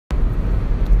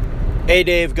Hey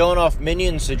Dave, going off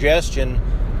Minion's suggestion,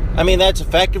 I mean, that's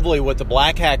effectively what the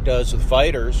Black Hack does with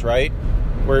fighters, right?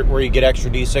 Where you get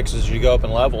extra D6s as you go up in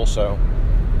level, so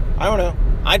I don't know.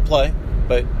 I'd play,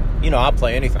 but, I'll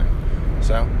play anything.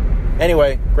 So,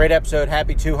 anyway, great episode.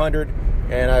 Happy 200,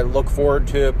 and I look forward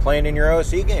to playing in your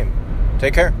OSE game.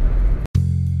 Take care.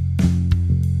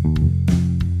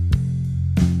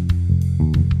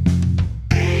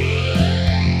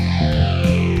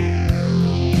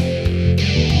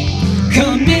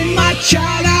 Come in, my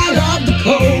child, out of the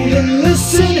cold, and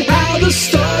listen how the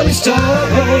story's told.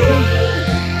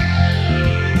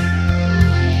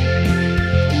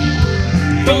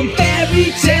 From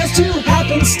fairy tales to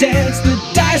happenstance, the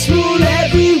dice rule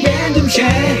every random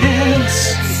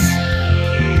chance.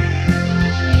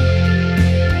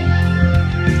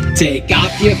 Take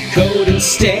off your coat and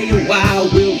stay a while,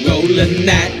 we're rolling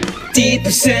that deep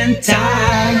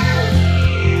percentile.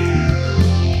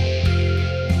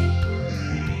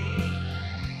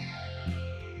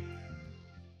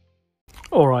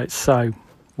 Alright, so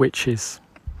witches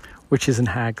and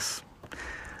hags.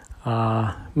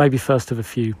 Maybe first of a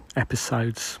few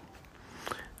episodes.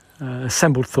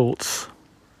 Assembled thoughts,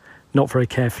 not very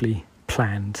carefully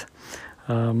planned.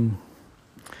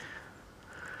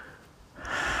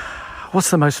 What's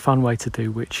the most fun way to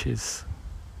do witches?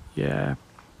 Yeah,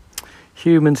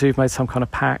 humans who've made some kind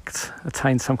of pact,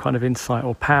 attained some kind of insight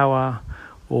or power,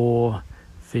 or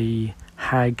the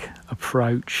hag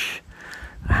approach,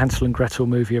 a Hansel and Gretel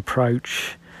movie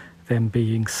approach, them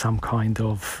being some kind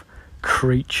of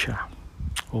creature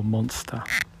or monster.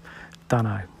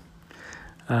 Dunno.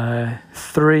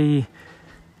 3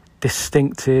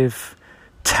 distinctive,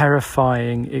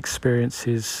 terrifying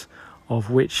experiences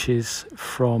of witches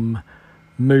from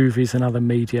movies and other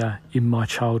media in my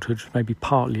childhood, maybe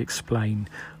partly explain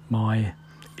my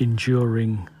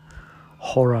enduring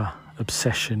horror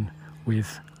obsession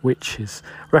with witches.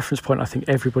 Reference point I think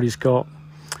everybody's got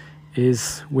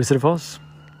is Wizard of Oz.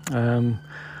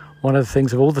 One of the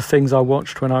things, of all the things I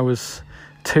watched when I was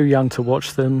too young to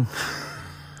watch them,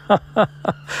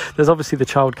 there's obviously the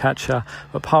child catcher,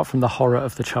 but apart from the horror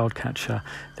of the child catcher,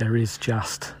 there is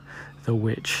just the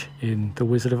witch in The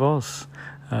Wizard of Oz,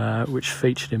 which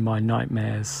featured in my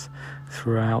nightmares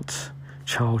throughout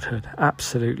childhood.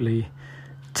 Absolutely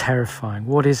terrifying.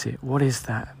 What is it? What is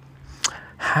that?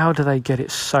 How do they get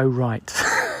it so right?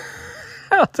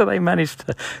 How do they manage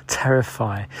to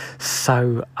terrify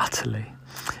so utterly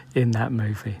in that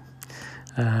movie?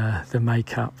 The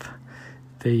makeup,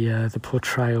 the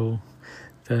portrayal,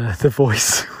 the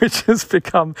voice, which has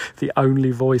become the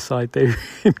only voice I do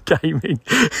in gaming.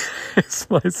 It's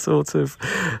my sort of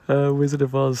Wizard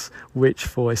of Oz witch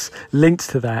voice. Linked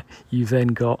to that, you've then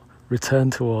got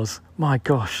Return to Oz. My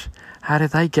gosh, how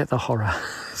did they get the horror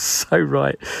so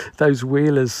right? Those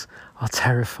Wheelers are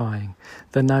terrifying.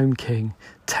 The Gnome King,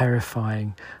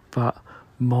 terrifying. But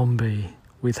Mombi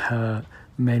with her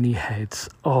many heads,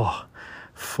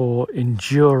 for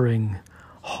enduring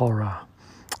horror.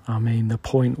 I mean, the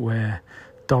point where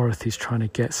Dorothy's trying to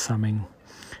get something,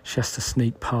 she has to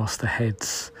sneak past the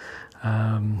heads.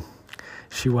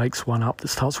 She wakes one up that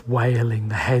starts wailing.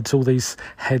 The heads, all these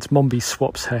heads. Mombi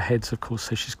swaps her heads, of course,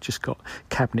 so she's just got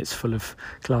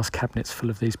glass cabinets full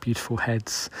of these beautiful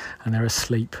heads, and they're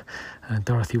asleep. And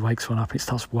Dorothy wakes one up and it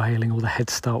starts wailing. All the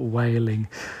heads start wailing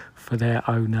for their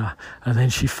owner, and then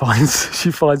she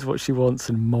finds what she wants,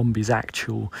 and Mombi's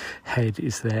actual head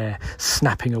is there,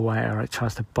 snapping away at her. It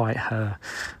tries to bite her,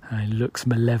 and it looks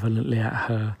malevolently at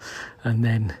her, and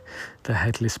then the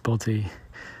headless body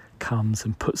comes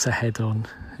and puts her head on,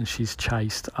 and she's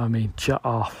chased. I mean,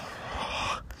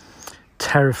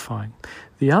 terrifying.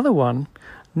 The other one,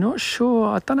 not sure,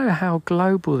 I don't know how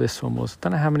global this one was. I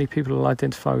don't know how many people will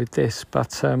identify with this,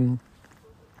 but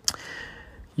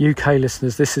UK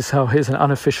listeners, here's an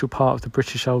unofficial part of the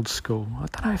British old school. I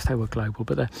don't know if they were global,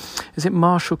 but is it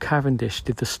Marshall Cavendish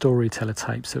did the Storyteller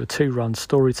tapes? There were 2 runs,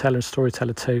 Storyteller and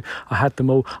Storyteller 2. I had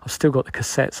them all. I've still got the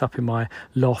cassettes up in my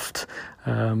loft.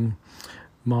 One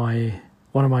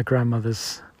of my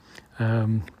grandmothers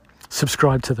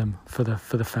subscribed to them for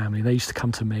the family. They used to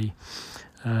come to me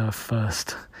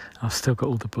first. I've still got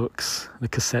all the books, the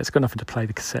cassettes. Got nothing to play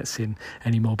the cassettes in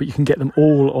anymore, but you can get them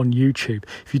all on YouTube.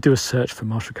 If you do a search for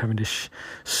Marshall Cavendish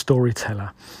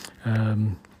Storyteller,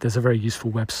 there's a very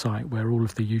useful website where all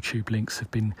of the YouTube links have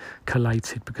been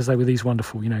collated, because they were these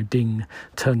wonderful, ding,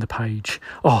 turn the page.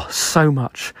 So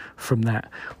much from that,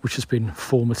 which has been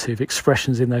formative.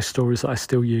 Expressions in those stories that I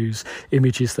still use,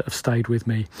 images that have stayed with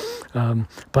me.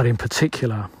 But in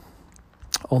particular,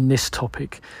 on this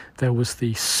topic, there was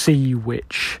the Sea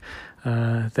Witch.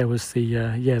 There was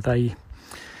the,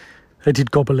 They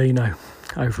did Gobelino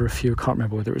over a few. I can't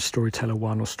remember whether it was Storyteller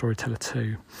 1 or Storyteller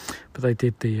 2, but they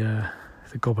did the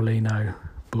Gobelino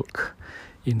book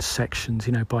in sections,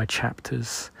 by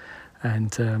chapters.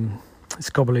 And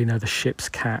it's Gobelino the Ship's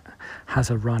Cat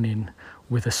has a run-in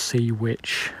with a sea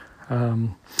witch.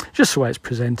 Just the way it's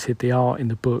presented, the art in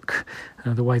the book,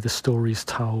 the way the story's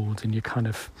told, and you kind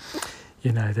of,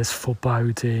 there's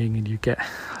foreboding, and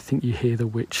I think you hear the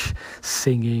witch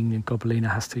singing, and Gobelino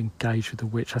has to engage with the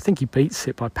witch. I think he beats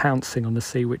it by pouncing on the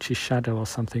sea witch's shadow or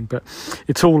something, but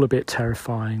it's all a bit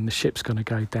terrifying. The ship's going to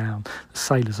go down. The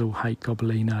sailors all hate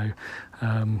Gobelino,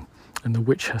 and the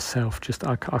witch herself.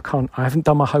 I haven't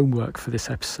done my homework for this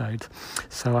episode,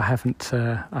 so I haven't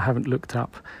looked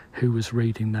up who was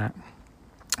reading that,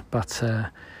 but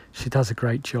she does a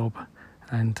great job.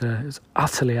 And it's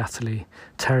utterly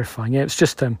terrifying. Yeah, it's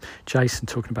just Jason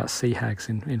talking about sea hags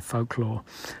in folklore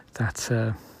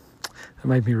that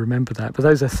made me remember that. But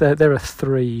there are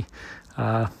three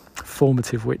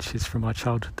formative witches from my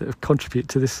childhood that have contributed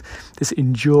to this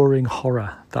enduring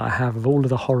horror that I have. Of all of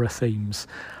the horror themes,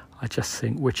 I just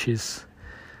think witches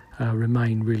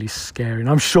remain really scary. And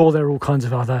I'm sure there are all kinds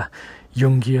of other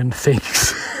Jungian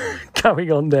things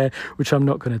going on there, which I'm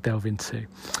not going to delve into.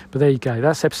 But there you go.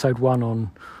 That's episode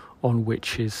 1 on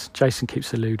witches. Jason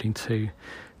keeps alluding to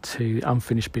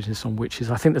unfinished business on witches.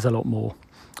 I think there's a lot more.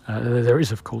 There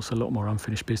is, of course, a lot more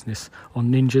unfinished business on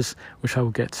ninjas, which I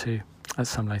will get to at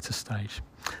some later stage.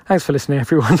 Thanks for listening,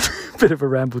 everyone. Bit of a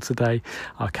ramble today.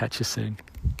 I'll catch you soon.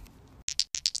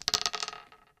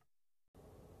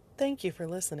 Thank you for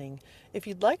listening. If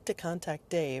you'd like to contact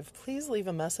Dave, please leave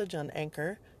a message on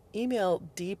Anchor, email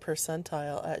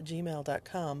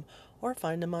dpercentile@gmail.com, or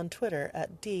find him on Twitter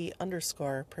at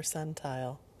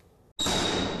d_percentile.